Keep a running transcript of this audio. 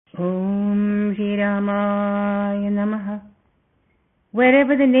Om Shri Ramaya Namaha.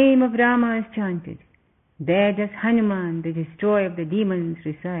 Wherever the name of Rama is chanted, there does Hanuman, the destroyer of the demons,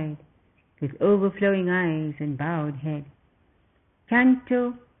 reside, with overflowing eyes and bowed head.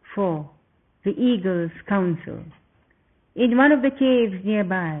 Canto 4. The Eagle's Counsel. In one of the caves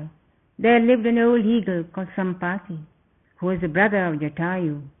nearby, there lived an old eagle called Sampati, who was the brother of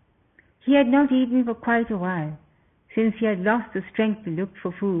Jatayu. He had not eaten for quite a while, since he had lost the strength to look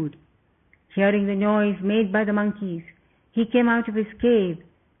for food. Hearing the noise made by the monkeys, he came out of his cave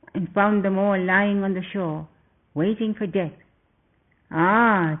and found them all lying on the shore, waiting for death.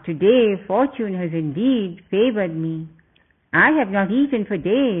 "Ah, today fortune has indeed favored me. I have not eaten for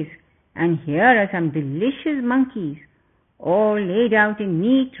days, and here are some delicious monkeys, all laid out in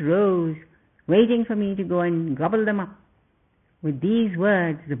neat rows, waiting for me to go and gobble them up." With these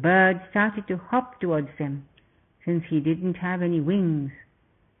words, the bird started to hop towards them, since he didn't have any wings.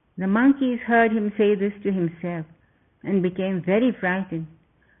 The monkeys heard him say this to himself and became very frightened.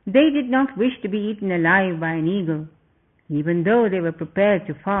 They did not wish to be eaten alive by an eagle, even though they were prepared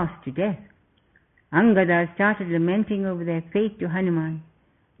to fast to death. Angada started lamenting over their fate to Hanuman.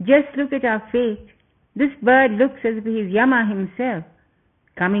 "Just look at our fate. This bird looks as if he is Yama himself,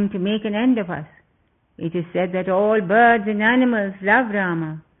 coming to make an end of us. It is said that all birds and animals love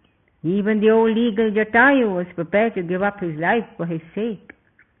Rama. Even the old eagle Jatayu was prepared to give up his life for his sake."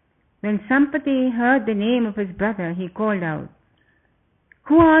 When Sampati heard the name of his brother, he called out,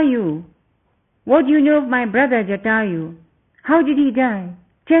 "Who are you? What do you know of my brother Jatayu? How did he die?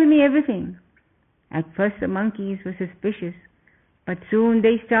 Tell me everything." At first the monkeys were suspicious, but soon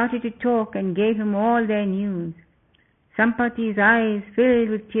they started to talk and gave him all their news. Sampati's eyes filled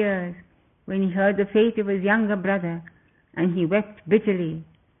with tears when he heard the fate of his younger brother, and he wept bitterly.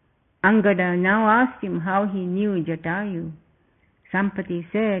 Angada now asked him how he knew Jatayu. Sampati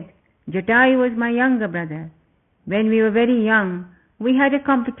said, "Jatayu was my younger brother. When we were very young, we had a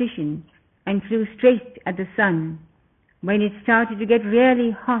competition and flew straight at the sun. When it started to get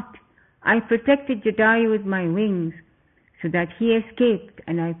really hot, I protected Jatayu with my wings, so that he escaped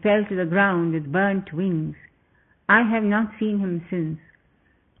and I fell to the ground with burnt wings. I have not seen him since."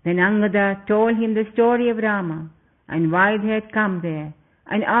 Then Angada told him the story of Rama and why they had come there,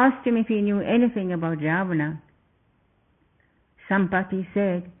 and asked him if he knew anything about Ravana. Sampati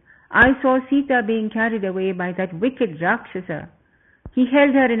said, "I saw Sita being carried away by that wicked Rakshasa. He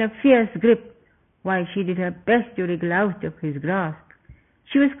held her in a fierce grip while she did her best to wriggle out of his grasp.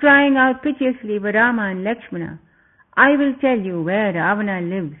 She was crying out piteously for Rama and Lakshmana. I will tell you where Ravana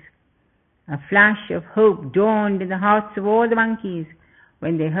lives." A flash of hope dawned in the hearts of all the monkeys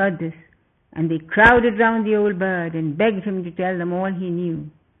when they heard this, and they crowded round the old bird and begged him to tell them all he knew.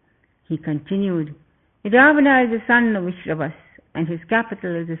 He continued, "Ravana is the son of Vishravas, and his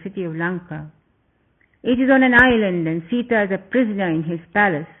capital is the city of Lanka. It is on an island, and Sita is a prisoner in his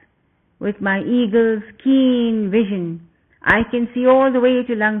palace. With my eagle's keen vision, I can see all the way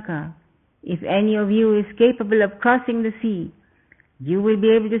to Lanka. If any of you is capable of crossing the sea, you will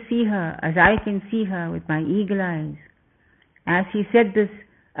be able to see her as I can see her with my eagle eyes." As he said this,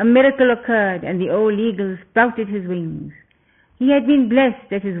 a miracle occurred, and the old eagle sprouted his wings. He had been blessed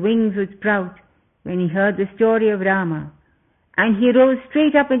that his wings would sprout when he heard the story of Rama, and he rose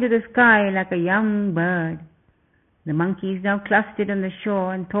straight up into the sky like a young bird. The monkeys now clustered on the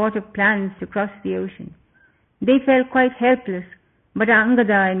shore and thought of plans to cross the ocean. They felt quite helpless, but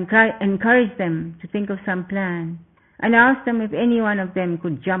Angada encouraged them to think of some plan, and asked them if any one of them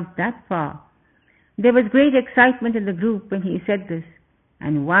could jump that far. There was great excitement in the group when he said this,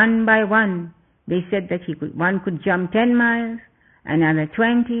 and one by one they said that one could jump 10 miles, another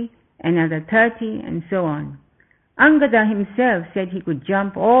 20, another 30, and so on. Angada himself said he could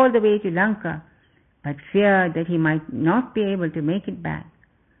jump all the way to Lanka, but feared that he might not be able to make it back.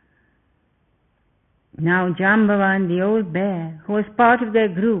 Now Jambavan, the old bear, who was part of their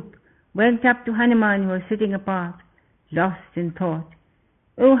group, went up to Hanuman, who was sitting apart, lost in thought.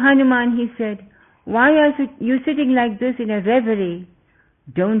 "O Hanuman," he said, "why are you sitting like this in a reverie?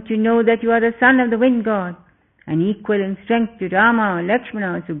 Don't you know that you are the son of the wind god, and equal in strength to Rama,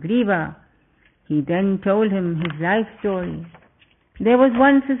 Lakshmana, or Sugriva?" He then told him his life story. There was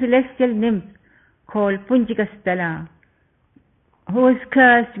once a celestial nymph called Punjikastala, who was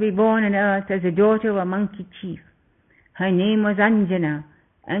cursed to be born on earth as the daughter of a monkey chief. Her name was Anjana,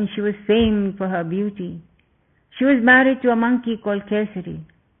 and she was famed for her beauty. She was married to a monkey called Kesari.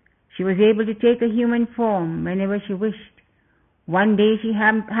 She was able to take a human form whenever she wished. One day she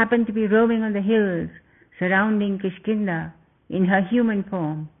happened to be roaming on the hills surrounding Kishkinda in her human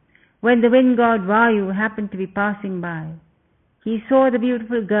form, when the wind god Vayu happened to be passing by. he saw the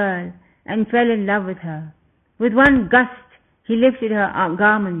beautiful girl and fell in love with her. With one gust he lifted her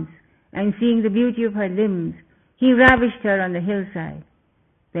garments, and seeing the beauty of her limbs, he ravished her on the hillside.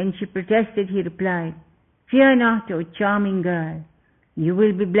 When she protested, he replied, "Fear not, O charming girl. You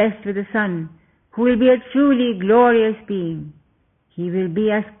will be blessed with a son, who will be a truly glorious being. He will be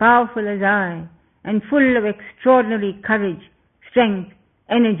as powerful as I, and full of extraordinary courage, strength,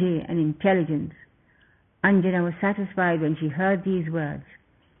 energy, and intelligence." Anjana was satisfied when she heard these words.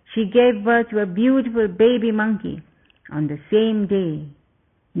 She gave birth to a beautiful baby monkey on the same day.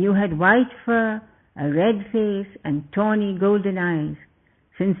 You had white fur, a red face, and tawny golden eyes.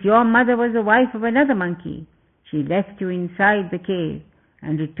 Since your mother was the wife of another monkey, she left you inside the cave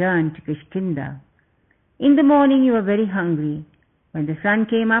and returned to Kishkinda. In the morning you were very hungry. When the sun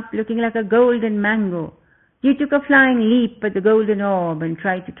came up looking like a golden mango, you took a flying leap at the golden orb and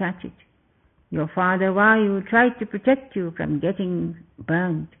tried to catch it. Your father Vayu tried to protect you from getting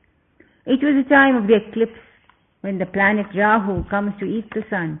burnt. It was the time of the eclipse, when the planet Rahu comes to eat the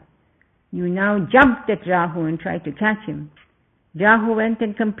sun. You now jumped at Rahu and tried to catch him. Rahu went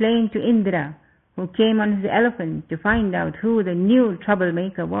and complained to Indra, who came on his elephant to find out who the new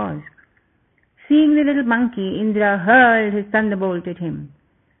troublemaker was. Seeing the little monkey, Indra hurled his thunderbolt at him,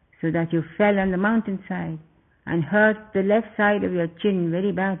 so that you fell on the mountainside and hurt the left side of your chin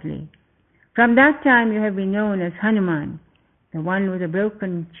very badly. From that time you have been known as Hanuman, the one with a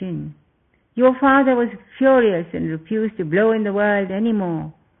broken chin. Your father was furious and refused to blow in the world any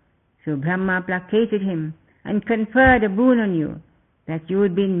more. So Brahma placated him and conferred a boon on you, that you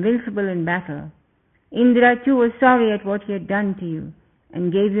would be invincible in battle. Indra too was sorry at what he had done to you,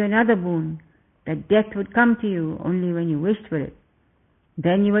 and gave you another boon, that death would come to you only when you wished for it.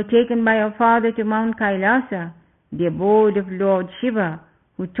 Then you were taken by your father to Mount Kailasa, the abode of Lord Shiva,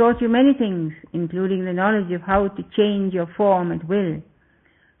 who taught you many things, including the knowledge of how to change your form at will.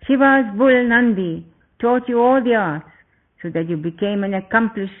 Shiva's bull Nandi taught you all the arts, so that you became an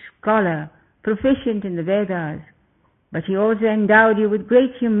accomplished scholar, proficient in the Vedas. But he also endowed you with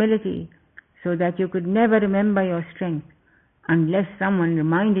great humility, so that you could never remember your strength, unless someone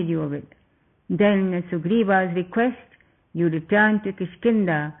reminded you of it. Then, at Sugriva's request, you returned to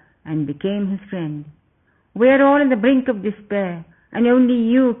Kishkinda and became his friend. We are all on the brink of despair, and only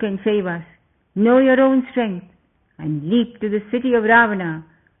you can save us. Know your own strength, and leap to the city of Ravana,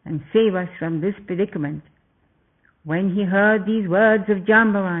 and save us from this predicament. When he heard these words of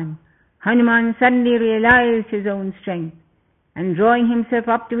Jambavan, Hanuman suddenly realized his own strength, and drawing himself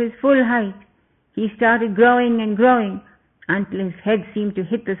up to his full height, he started growing and growing until his head seemed to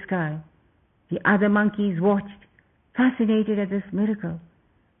hit the sky. The other monkeys watched, fascinated at this miracle.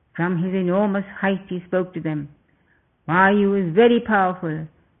 From his enormous height he spoke to them. Vayu is very powerful.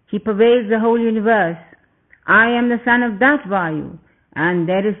 He pervades the whole universe. I am the son of that Vayu, and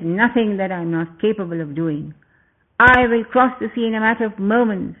there is nothing that I am not capable of doing. I will cross the sea in a matter of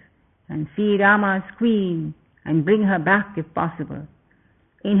moments and see Rama's queen and bring her back if possible.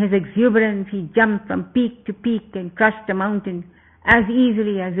 In his exuberance he jumped from peak to peak and crushed a mountain as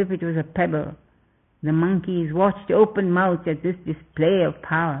easily as if it was a pebble. The monkeys watched open-mouthed at this display of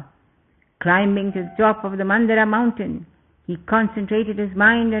power. Climbing to the top of the Mandara mountain, he concentrated his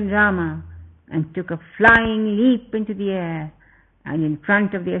mind on Rama and took a flying leap into the air, and in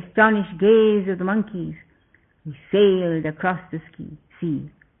front of the astonished gaze of the monkeys, he sailed across the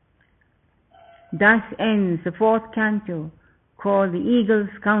sea. Thus ends the fourth canto, called the Eagle's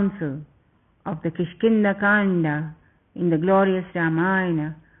Counsel, of the Kishkinda Kanda in the glorious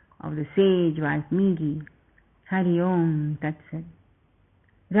Ramayana of the sage Valmiki. Hari Om Tat Sat.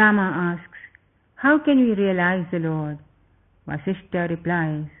 Rama asks, how can we realize the Lord? Vasishtha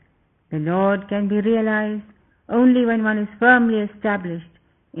replies, the Lord can be realized only when one is firmly established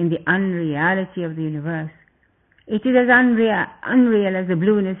in the unreality of the universe. It is as unreal as the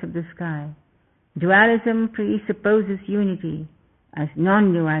blueness of the sky. Dualism presupposes unity, as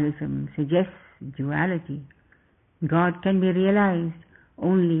non-dualism suggests duality. God can be realized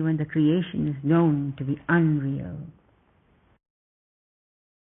only when the creation is known to be unreal.